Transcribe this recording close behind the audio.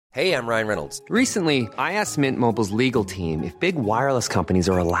Hey, I'm Ryan Reynolds. Recently, I asked Mint Mobile's legal team if big wireless companies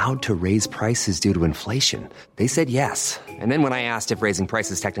are allowed to raise prices due to inflation. They said yes. And then when I asked if raising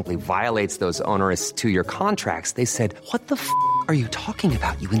prices technically violates those onerous two-year contracts, they said, "What the are you talking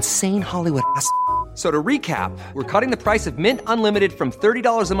about, you insane Hollywood ass?" So to recap, we're cutting the price of Mint Unlimited from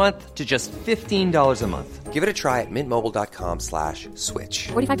 $30 a month to just $15 a month. Give it a try at mintmobile.com/switch.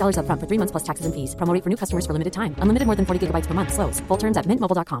 $45 up front for 3 months plus taxes and fees. Promo rate for new customers for limited time. Unlimited more than 40 gigabytes per month. Slows full terms at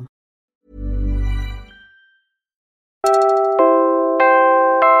mintmobile.com.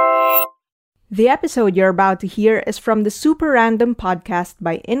 The episode you're about to hear is from the Super Random podcast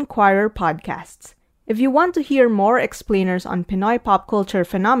by Inquirer Podcasts. If you want to hear more explainers on Pinoy pop culture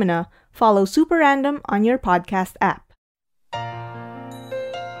phenomena, follow Super Random on your podcast app.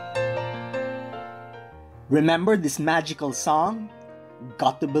 Remember this magical song?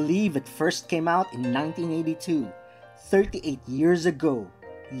 Got to believe it first came out in 1982, 38 years ago,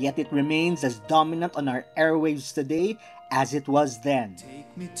 yet it remains as dominant on our airwaves today as it was then.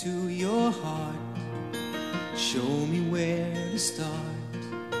 Take me to your heart, show me where to start.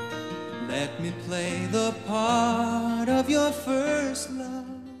 Let me play the part of your first love.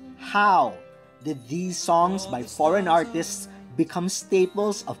 How did these songs by foreign artists become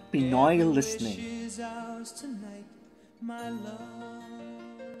staples of Pinoy listening? Tonight, my love.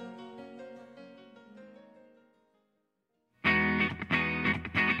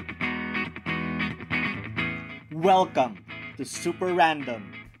 Welcome to Super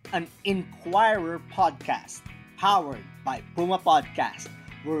Random, an Inquirer podcast powered by Puma Podcast,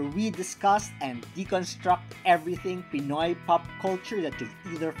 where we discuss and deconstruct everything Pinoy pop culture that you've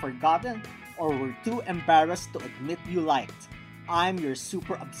either forgotten or were too embarrassed to admit you liked. I'm your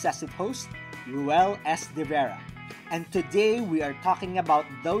super obsessive host, Ruel S. De Vera, and today we are talking about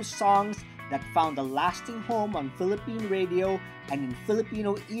those songs that found a lasting home on Philippine radio and in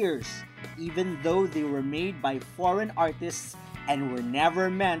Filipino ears, even though they were made by foreign artists and were never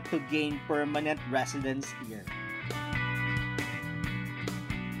meant to gain permanent residence here.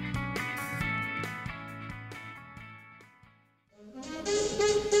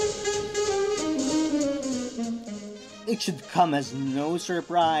 It should come as no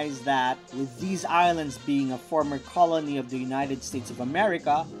surprise that, with these islands being a former colony of the United States of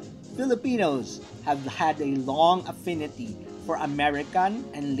America, Filipinos have had a long affinity for American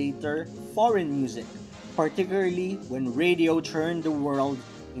and later foreign music, particularly when radio turned the world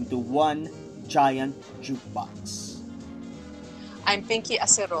into one giant jukebox. I'm Pinky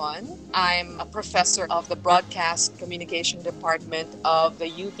Aceron. I'm a professor of the Broadcast Communication Department of the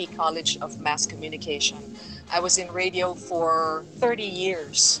UP College of Mass Communication. I was in radio for 30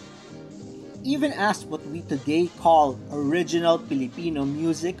 years. Even as what we today call original Filipino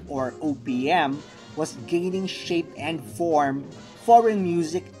music, or OPM, was gaining shape and form, foreign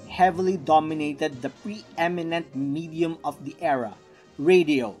music heavily dominated the preeminent medium of the era,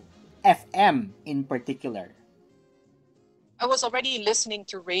 radio, FM in particular. I was already listening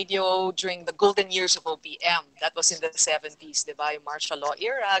to radio during the golden years of OPM. That was in the 70s, diba? Yung martial law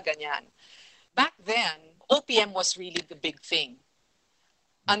era, ganyan. Back then, OPM was really the big thing.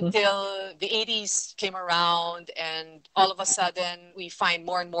 Until the 80s came around and all of a sudden we find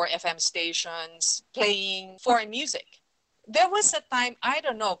more and more FM stations playing foreign music. There was a time, I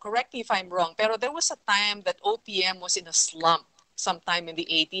don't know, correct me if I'm wrong, pero there was a time that OPM was in a slump sometime in the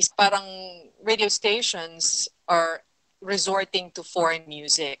 80s. Parang radio stations are resorting to foreign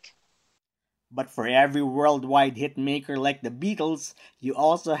music. But for every worldwide hit maker like the Beatles, you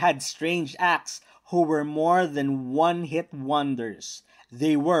also had strange acts who were more than one-hit wonders.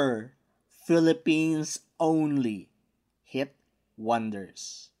 They were Philippines only hit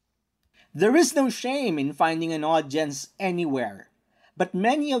wonders. There is no shame in finding an audience anywhere, but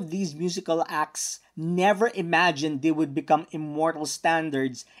many of these musical acts never imagined they would become immortal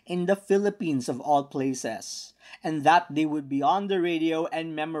standards in the Philippines of all places, and that they would be on the radio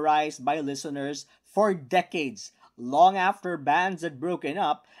and memorized by listeners for decades, long after bands had broken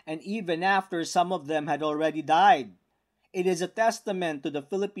up and even after some of them had already died. It is a testament to the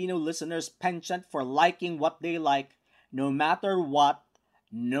Filipino listeners' penchant for liking what they like, no matter what,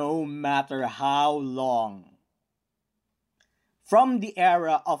 no matter how long. From the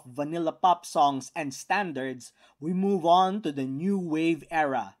era of vanilla pop songs and standards, we move on to the new wave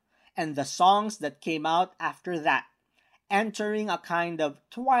era, and the songs that came out after that, entering a kind of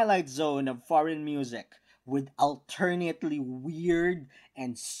twilight zone of foreign music, with alternately weird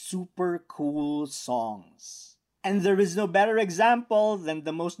and super cool songs. And there is no better example than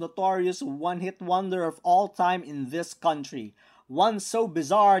the most notorious one-hit wonder of all time in this country, one so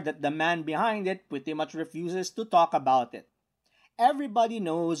bizarre that the man behind it pretty much refuses to talk about it. Everybody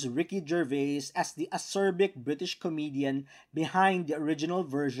knows Ricky Gervais as the acerbic British comedian behind the original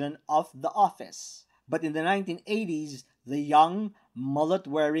version of The Office. But in the 1980s, the young,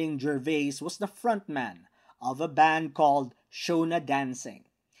 mullet-wearing Gervais was the frontman of a band called Shona Dancing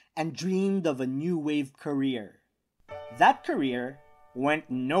and dreamed of a new wave career. That career went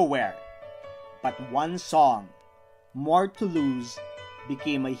nowhere, but one song, More to Lose,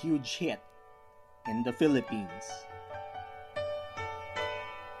 became a huge hit in the Philippines.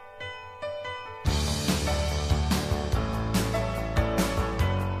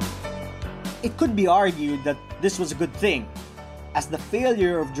 It could be argued that this was a good thing, as the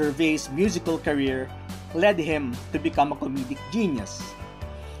failure of Gervais' musical career led him to become a comedic genius.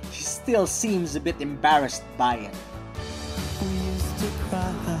 He still seems a bit embarrassed by it. We used to cry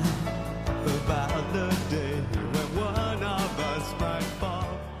about the day when one of us might fall.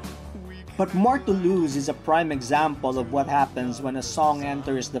 But More to Lose is a prime example of what happens when a song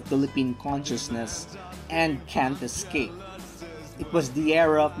enters the Philippine consciousness and can't escape. It was the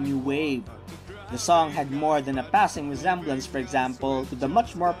era of New Wave. The song had more than a passing resemblance, for example, to the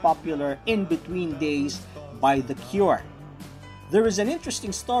much more popular In Between Days by The Cure. There is an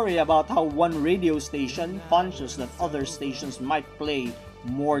interesting story about how one radio station, conscious that other stations might play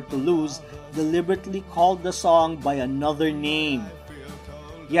More to Lose, deliberately called the song by another name.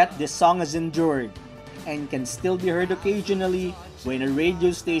 Yet this song has endured and can still be heard occasionally when a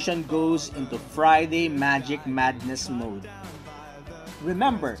radio station goes into Friday Magic Madness mode.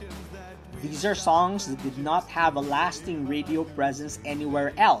 Remember, these are songs that did not have a lasting radio presence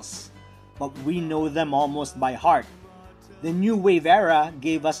anywhere else, but we know them almost by heart. The New Wave era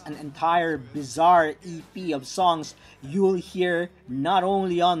gave us an entire bizarre EP of songs you'll hear not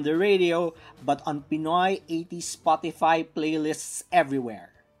only on the radio, but on Pinoy 80s Spotify playlists everywhere.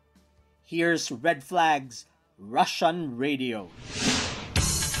 Here's Red Flag's Russian Radio.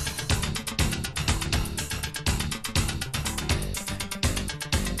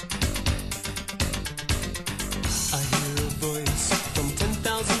 I hear a voice from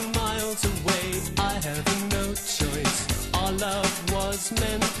 10,000 miles away. I have no choice. Our love was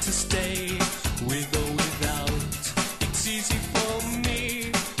meant to stay, with or without. It's easy for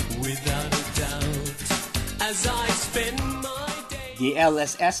me, without a doubt. As I spend my day. The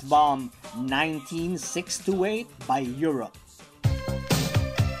LSS Bomb 19628 by Europe.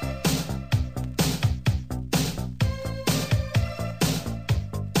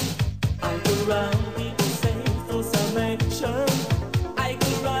 I go round, people say for some action. I go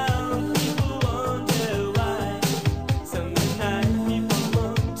round, people wonder why. Summer night, people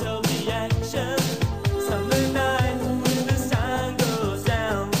won't tell the action. Summer night, when the sun goes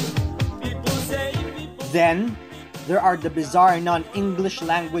down, people say, Then, there are the bizarre non-English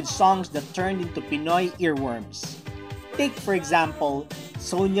language songs that turned into Pinoy earworms. Take, for example,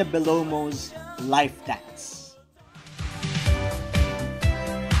 Sonia Belomo's Life Dance.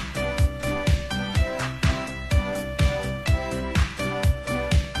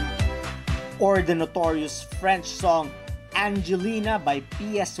 Or the notorious French song Angelina by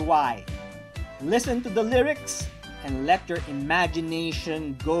PSY. Listen to the lyrics and let your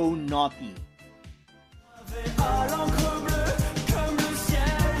imagination go naughty. à l'encre bleue, comme le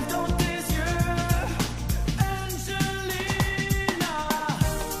ciel dans tes yeux. Angelina,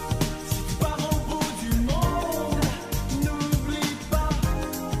 si tu pars au bout du monde, n'oublie pas,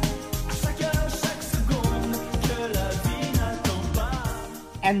 à chaque seconde, que la vie n'attend pas.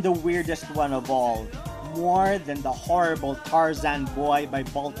 And the weirdest one of all, more than the horrible Tarzan Boy by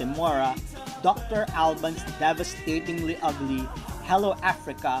Baltimora, Dr. Alban's devastatingly ugly Hello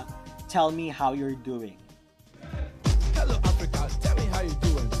Africa, Tell Me How You're Doing. Hello Africa, tell me how you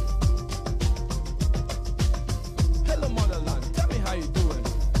doing. Hello motherland, tell me how you doing.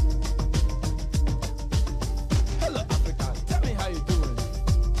 Hello Africa, tell me how you doing.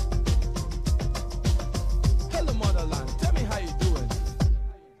 Hello motherland, tell me how you doing.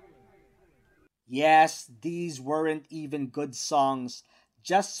 Yes, these weren't even good songs,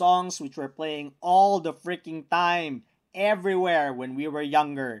 just songs which were playing all the freaking time, everywhere when we were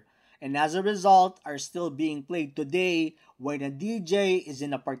younger, and as a result are still being played today when a DJ is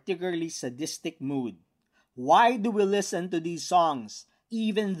in a particularly sadistic mood. Why do we listen to these songs,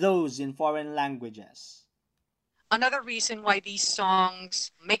 even those in foreign languages? Another reason why these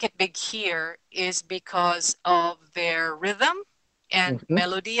songs make it big here is because of their rhythm and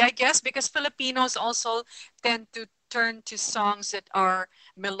melody, I guess, because Filipinos also tend to turn to songs that are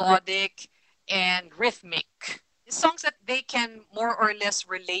melodic and rhythmic. Songs that they can more or less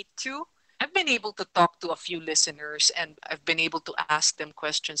relate to. I've been able to talk to a few listeners and I've been able to ask them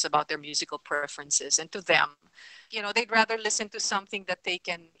questions about their musical preferences. And to them, they'd rather listen to something that they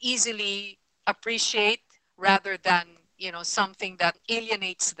can easily appreciate rather than, something that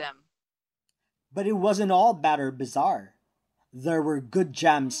alienates them. But it wasn't all bad or bizarre. There were good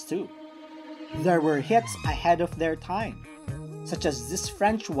jams too. There were hits ahead of their time, such as this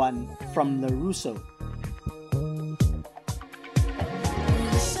French one from Le Russo.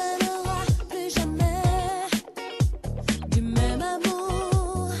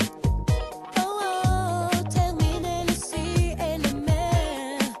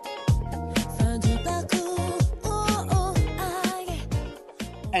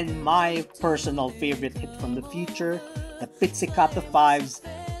 And my personal favorite hit from the future, the Pizzicato Five's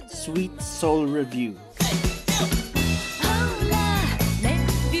Sweet Soul Review.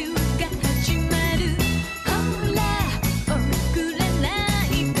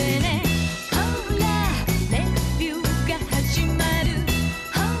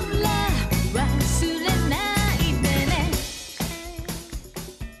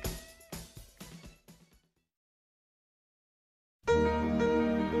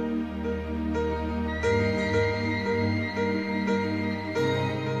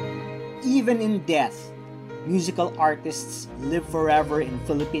 Even in death, musical artists live forever in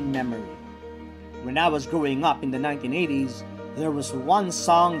Philippine memory. When I was growing up in the 1980s, there was one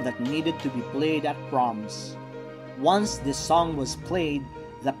song that needed to be played at proms. Once this song was played,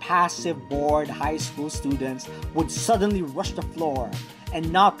 the passive, bored high school students would suddenly rush the floor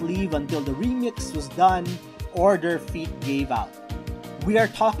and not leave until the remix was done or their feet gave out. We are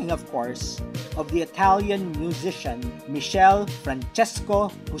talking, of course, of the Italian musician Michele Francesco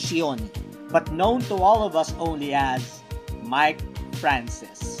Puccioni, but known to all of us only as Mike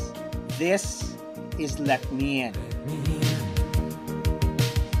Francis. This is Let Me In.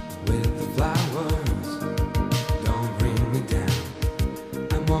 With the flowers, don't bring me down.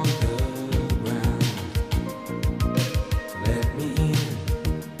 I'm on the ground. Let me in.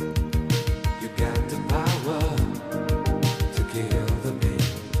 You got the power to kill the pain.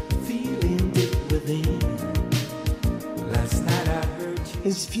 Feeling deep within. Last night I heard you.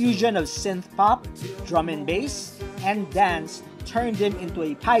 His fusion of synth pop, drum and bass, and dance turned him into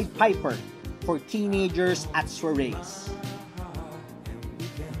a Pied Piper for teenagers at soirees.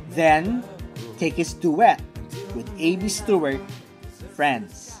 Then, take his duet with A.B. Stewart,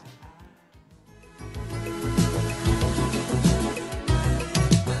 Friends.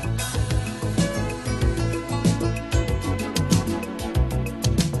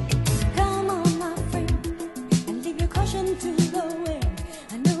 Come on, my friend, and leave your caution to the wind.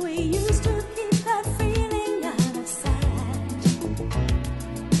 I know we used to keep that feeling out of sight.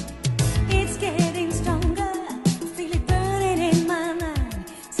 It's getting stronger, feel it burning in my mind.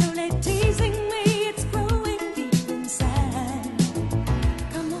 So let teasing me, it's growing deep inside.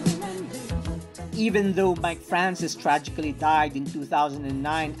 Come on and live. Even though Mike Francis tragically died in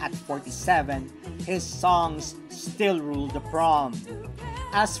 2009 at 47, his songs still rule the prom.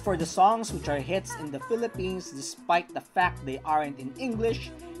 As for the songs which are hits in the Philippines despite the fact they aren't in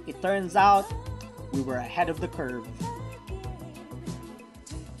English, it turns out we were ahead of the curve.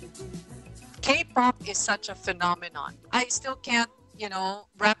 K-pop is such a phenomenon. I still can't,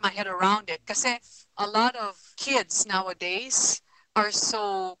 wrap my head around it. Kasi a lot of kids nowadays are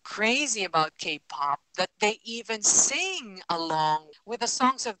so crazy about K-pop that they even sing along with the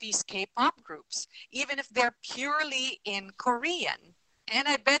songs of these K-pop groups, even if they're purely in Korean. And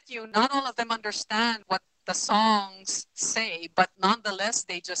I bet you not all of them understand what the songs say, but nonetheless,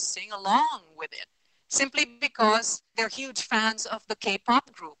 they just sing along with it, simply because they're huge fans of the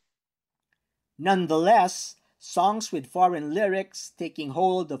K-pop group. Nonetheless, songs with foreign lyrics taking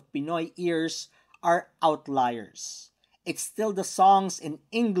hold of Pinoy ears are outliers. It's still the songs in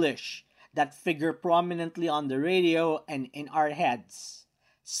English that figure prominently on the radio and in our heads.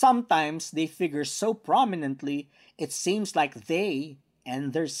 Sometimes they figure so prominently, it seems like they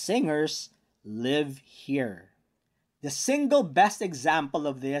and their singers live here. The single best example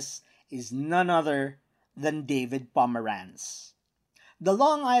of this is none other than David Pomeranz. The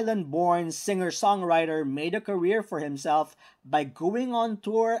Long Island-born singer-songwriter made a career for himself by going on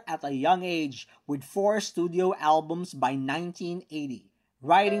tour at a young age with 4 studio albums by 1980,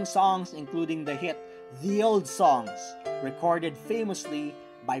 writing songs including the hit The Old Songs, recorded famously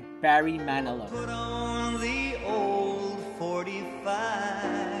by Barry Manilow. Put on the old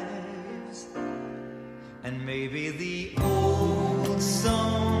 45s, and maybe the old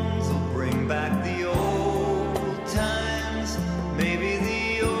songs will bring back the old times. Maybe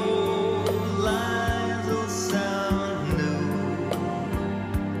the old lines will sound new.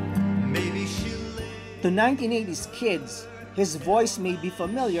 Maybe she'll live. To 1980s kids, his voice may be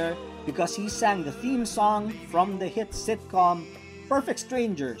familiar, because he sang the theme song from the hit sitcom Perfect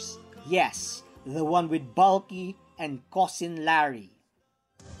Strangers. Yes, the one with Bulky and Cousin Larry.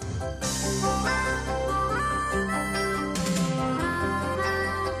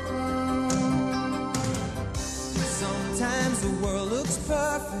 Sometimes the world looks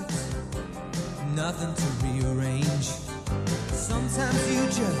perfect, nothing to rearrange. Sometimes you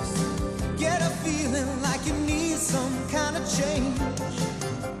just get a feeling like you need some kind of change.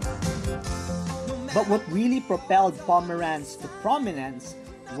 But what really propelled Pomeranz to prominence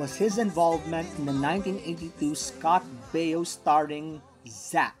was his involvement in the 1982 Scott Baio starring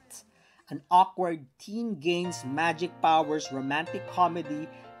Zapped, an awkward teen gains magic powers romantic comedy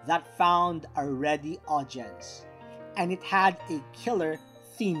that found a ready audience. And it had a killer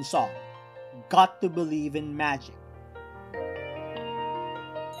theme song, Got to Believe in Magic.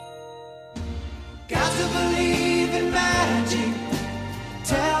 Got to believe in magic.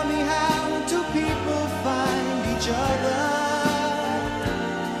 Tell me how do people find each other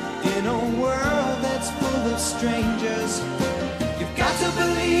in a world that's full of strangers? You've got to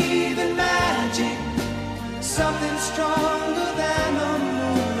believe in magic, something stronger than a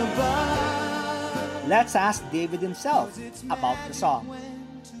moon above. Let's ask David himself about the song.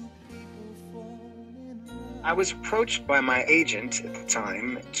 I was approached by my agent at the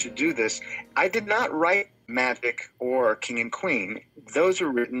time to do this. I did not write Magic or King and Queen. Those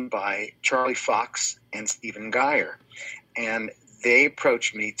were written by Charlie Fox and Stephen Geyer. And they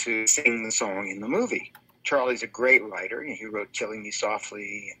approached me to sing the song in the movie. Charlie's a great writer. He wrote Killing Me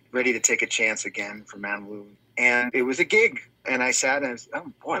Softly, Ready to Take a Chance Again for Mamamoo. And it was a gig. And I sat and I was,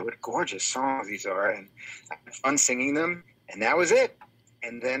 oh boy, what gorgeous songs these are. And I had fun singing them. And that was it.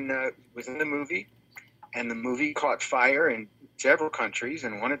 And then it was in the movie. And the movie caught fire in several countries,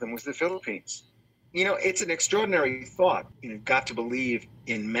 and one of them was the Philippines. You know, it's an extraordinary thought, got to believe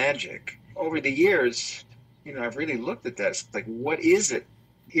in magic. Over the years, I've really looked at this. Like, what is it?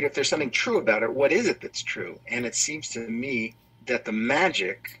 If there's something true about it, what is it that's true? And it seems to me that the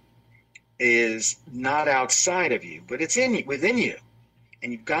magic is not outside of you, but it's within you.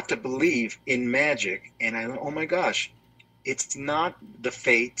 And you've got to believe in magic. And oh my gosh, it's not the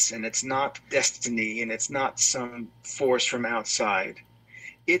fates, and it's not destiny, and it's not some force from outside.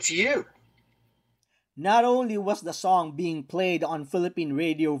 It's you. Not only was the song being played on Philippine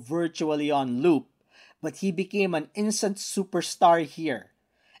radio virtually on loop, but he became an instant superstar here.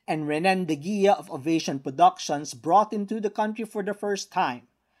 And Renan De Guia of Ovation Productions brought him to the country for the first time,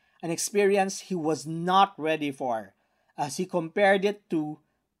 an experience he was not ready for, as he compared it to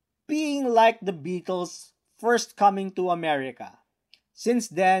being like the Beatles first coming to America. Since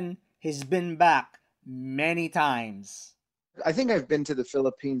then, he's been back many times. I think I've been to the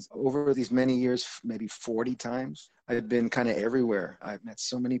Philippines over these many years, maybe 40 times. I've been kind of everywhere. I've met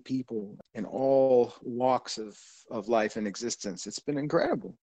so many people in all walks of life and existence. It's been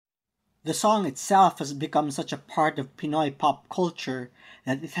incredible. The song itself has become such a part of Pinoy pop culture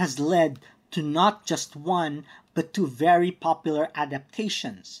that it has led to not just one, but two very popular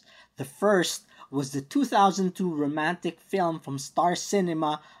adaptations. The first was the 2002 romantic film from Star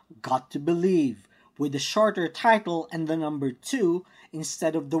Cinema, Got to Believe, with the shorter title and the number 2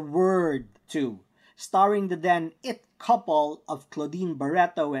 instead of the word 2. Starring the then it couple of Claudine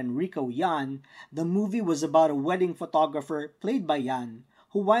Barreto and Rico Yan, the movie was about a wedding photographer played by Yan,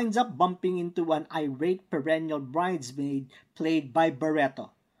 who winds up bumping into an irate perennial bridesmaid played by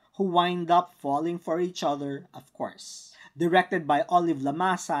Barreto, who wind up falling for each other, of course. Directed by Olive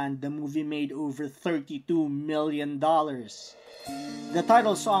Lamasan, the movie made over $32 million. The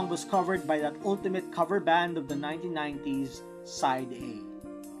title song was covered by that ultimate cover band of the 1990s, Side A.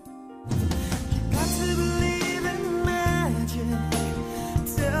 Got to believe in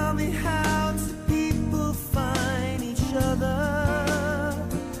magic. Tell me how do people find each other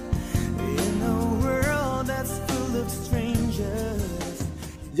in a world that's full of strangers.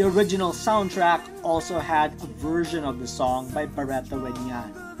 The original soundtrack also had a version of the song by Barreto and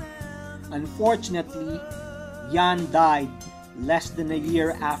Yan. Unfortunately, Yan died less than a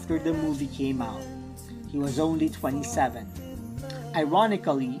year after the movie came out. He was only 27.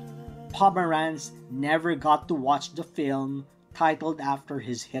 Ironically, Pomeranz never got to watch the film titled after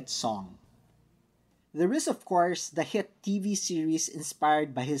his hit song. There is, of course, the hit TV series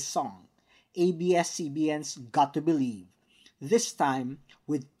inspired by his song, ABS-CBN's Got to Believe, this time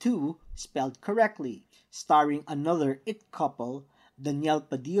with 2 spelled correctly, starring another it couple, Daniel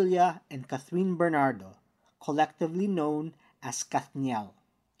Padilla and Catherine Bernardo, collectively known as Kathniel.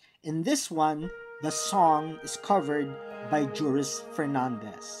 In this one, the song is covered by Juris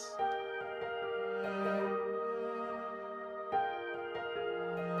Fernandez.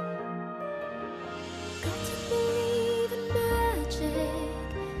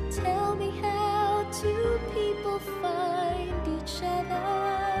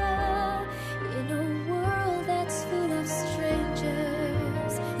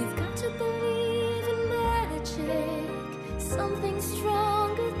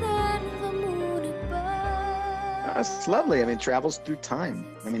 That's lovely. I mean, it travels through time.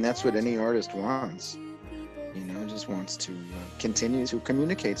 I mean, that's what any artist wants. You know, just wants to continue to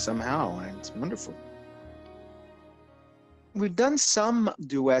communicate somehow. And it's wonderful. We've done some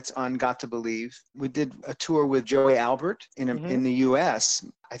duets on Got to Believe. We did a tour with Joey Albert in the U.S.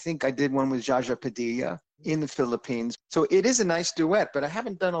 I think I did one with Jaja Padilla in the Philippines. So it is a nice duet, but I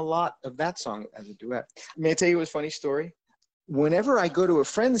haven't done a lot of that song as a duet. May I tell you a funny story? Whenever I go to a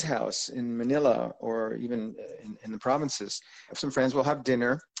friend's house in Manila or even in the provinces, some friends will have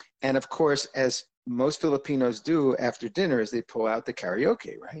dinner. And of course, as most Filipinos do after dinner, is they pull out the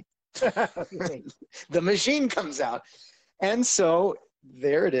karaoke, right? The machine comes out. And so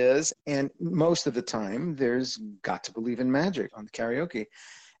there it is. And most of the time, there's Got to Believe in Magic on the karaoke.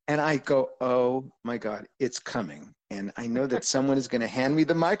 And I go, oh my God, it's coming. And I know that someone is going to hand me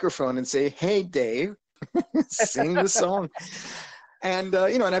the microphone and say, hey, Dave, sing the song. And,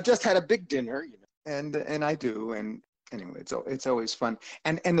 and I've just had a big dinner, and I do. And anyway, it's always fun.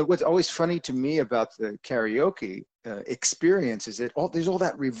 And what's always funny to me about the karaoke experience is that there's all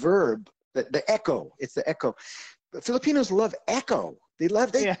that reverb, the echo. It's the echo. Filipinos love echo. They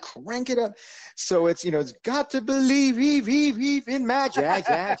crank it up. So it's got to believe in magic.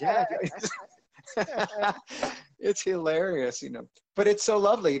 It's hilarious, But it's so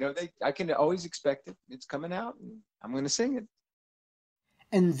lovely, I can always expect it. It's coming out, and I'm going to sing it.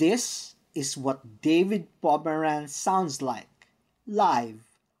 And this is what David Pomeran sounds like, live,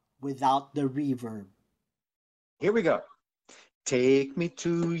 without the reverb. Here we go. Take me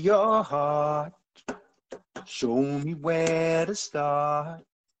to your heart. Show me where to start.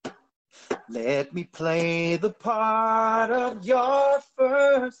 Let me play the part of your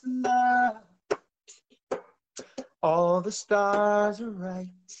first love. All the stars are right.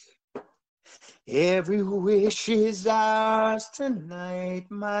 Every wish is ours tonight,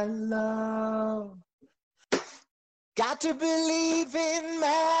 my love. Got to believe in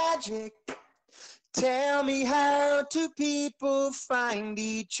magic. Tell me how do people find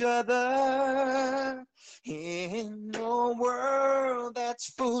each other in a world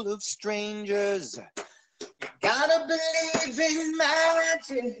that's full of strangers? Gotta believe in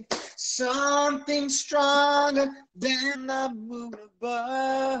magic, something stronger than the moon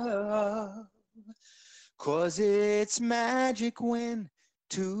above. 'Cause it's magic when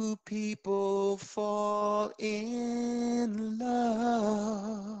two people fall in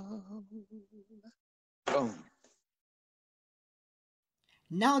love. Boom.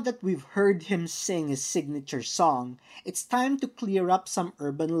 Now that we've heard him sing his signature song, it's time to clear up some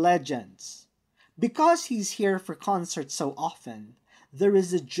urban legends. Because he's here for concerts so often, there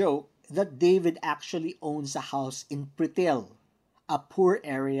is a joke that David actually owns a house in Pritil, a poor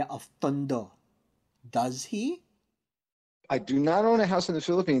area of Tondo. Does he? I do not own a house in the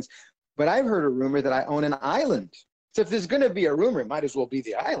Philippines, but I've heard a rumor that I own an island. So if there's going to be a rumor, it might as well be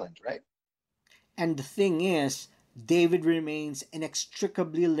the island, right? And the thing is, David remains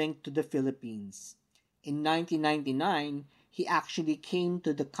inextricably linked to the Philippines. In 1999, he actually came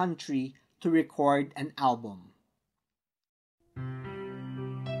to the country to record an album.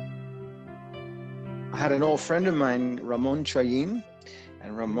 I had an old friend of mine, Ramon Chayin,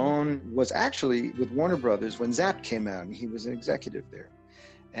 and Ramon was actually with Warner Brothers when Zapp came out, and he was an executive there.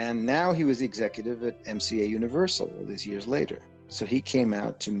 And now he was the executive at MCA Universal all these years later. So he came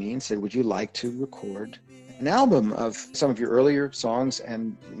out to me and said, would you like to record an album of some of your earlier songs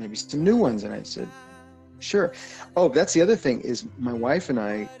and maybe some new ones? And I said, sure. Oh, that's the other thing is my wife and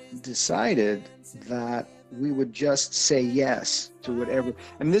I decided that we would just say yes to whatever.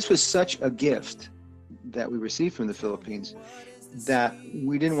 And this was such a gift that we received from the Philippines that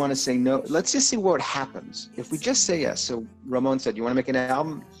we didn't want to say no. Let's just see what happens if we just say yes. So Ramon said, you want to make an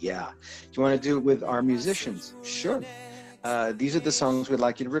album? Yeah. Do you want to do it with our musicians? Sure. These are the songs we'd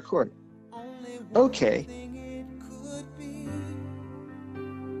like you to record. Okay.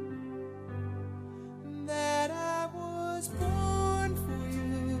 That I was born for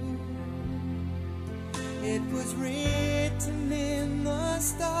you. It was written in the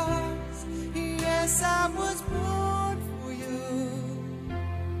stars. Yes, I was born for you.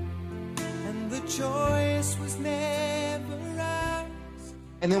 And the choice was never ours.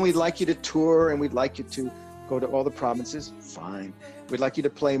 And then we'd like you to tour, and we'd like you to go to all the provinces. Fine. We'd like you to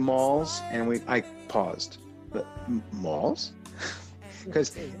play malls, and I paused. But malls?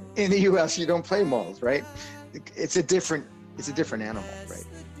 Because in the U.S. you don't play malls, right? It's a different animal, right?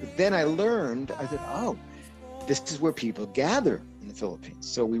 But then I learned. I said, oh, this is where people gather in the Philippines.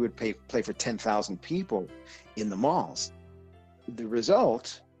 So we would play for 10,000 people in the malls. The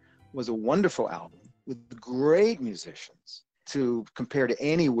result was a wonderful album with great musicians to compare to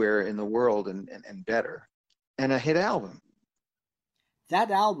anywhere in the world and better. and a hit album.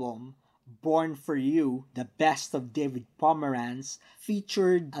 That album, Born for You, the best of David Pomeranz,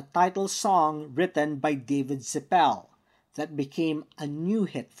 featured a title song written by David Zippel that became a new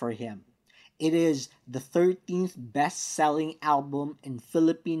hit for him. It is the 13th best-selling album in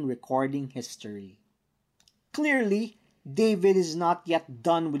Philippine recording history. Clearly, David is not yet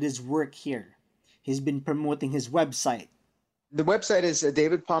done with his work here. He's been promoting his website. The website is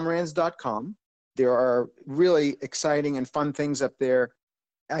davidpomeranz.com. There are really exciting and fun things up there.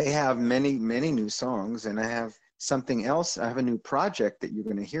 I have many, many new songs, and I have something else. I have a new project that you're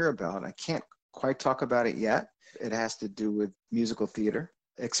going to hear about. I can't quite talk about it yet. It has to do with musical theater,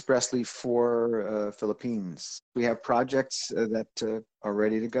 expressly for Philippines. We have projects that are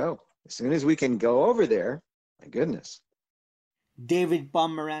ready to go. As soon as we can go over there, my goodness. David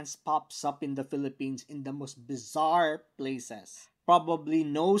Pomeranz pops up in the Philippines in the most bizarre places. Probably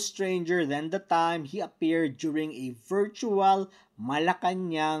no stranger than the time he appeared during a virtual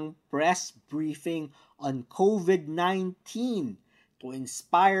Malacanang press briefing on COVID-19 to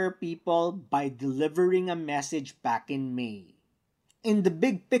inspire people by delivering a message back in May. In the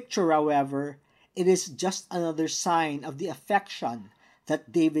big picture, however, it is just another sign of the affection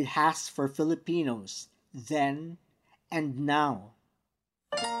that David has for Filipinos then and now.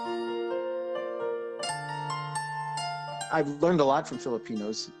 I've learned a lot from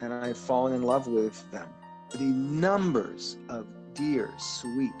Filipinos, and I've fallen in love with them. The numbers of dear,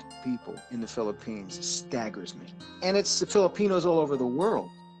 sweet people in the Philippines staggers me. And it's the Filipinos all over the world.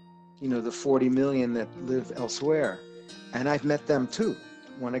 You know, the 40 million that live elsewhere. And I've met them too.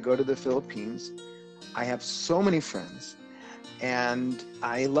 When I go to the Philippines, I have so many friends, and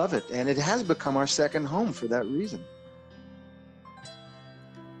I love it. And it has become our second home for that reason.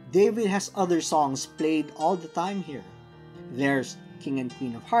 David has other songs played all the time here. There's King and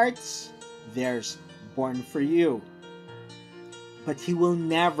Queen of Hearts, there's Born for You. But he will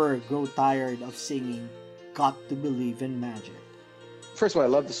never grow tired of singing Got to Believe in Magic. First of all, I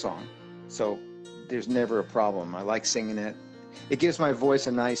love the song, so there's never a problem. I like singing it. It gives my voice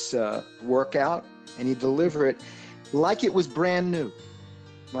a nice workout, and you deliver it like it was brand new,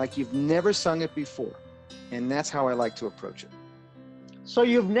 like you've never sung it before. And that's how I like to approach it. So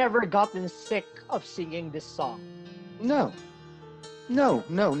you've never gotten sick of singing this song? No,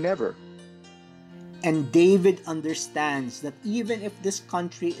 never. And David understands that even if this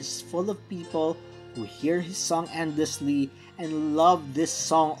country is full of people who hear his song endlessly and love this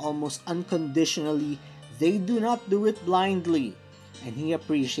song almost unconditionally, they do not do it blindly. And he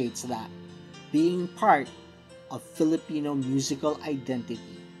appreciates that, being part of Filipino musical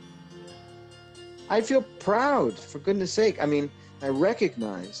identity. I feel proud, for goodness sake. I mean, I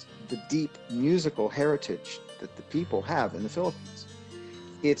recognize the deep musical heritage that the people have in the Philippines.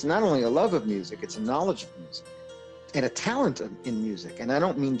 It's not only a love of music, it's a knowledge of music and a talent in music. And I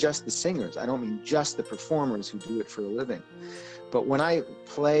don't mean just the singers. I don't mean just the performers who do it for a living. But when I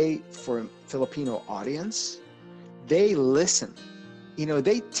play for a Filipino audience, they listen. You know,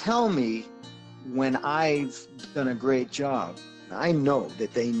 they tell me when I've done a great job. I know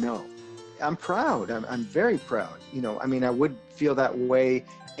that they know. I'm proud. I'm very proud. You know, I mean, I would feel that way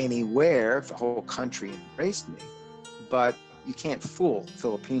anywhere if the whole country embraced me. But you can't fool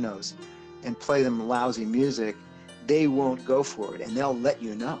Filipinos and play them lousy music. They won't go for it, and they'll let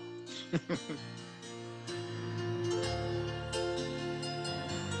you know.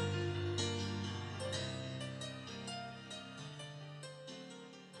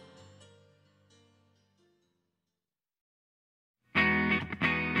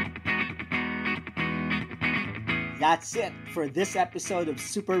 That's it for this episode of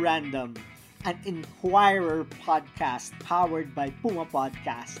Super Random, an Inquirer podcast powered by Puma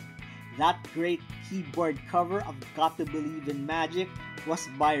Podcast. That great keyboard cover of Got to Believe in Magic was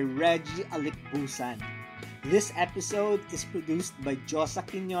by Reggie Alikbusan. This episode is produced by Josa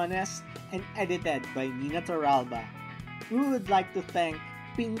Quiñones and edited by Nina Torralba. We would like to thank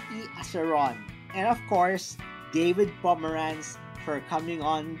Pinky Aceron and of course David Pomeranz for coming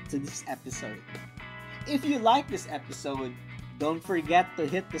on to this episode. If you like this episode, don't forget to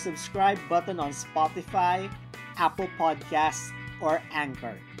hit the subscribe button on Spotify, Apple Podcasts, or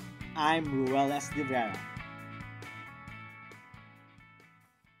Anchor. I'm Ruel S. De Vera.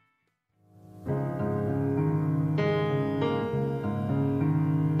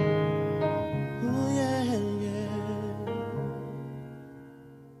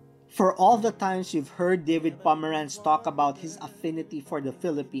 For all the times you've heard David Pomeranz talk about his affinity for the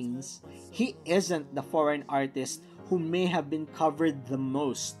Philippines, he isn't the foreign artist who may have been covered the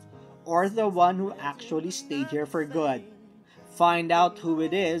most, or the one who actually stayed here for good. find out who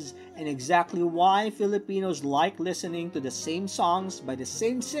it is and exactly why Filipinos like listening to the same songs by the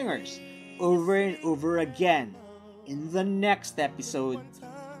same singers over and over again in the next episode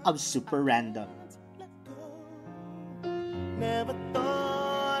of Super Random. Never thought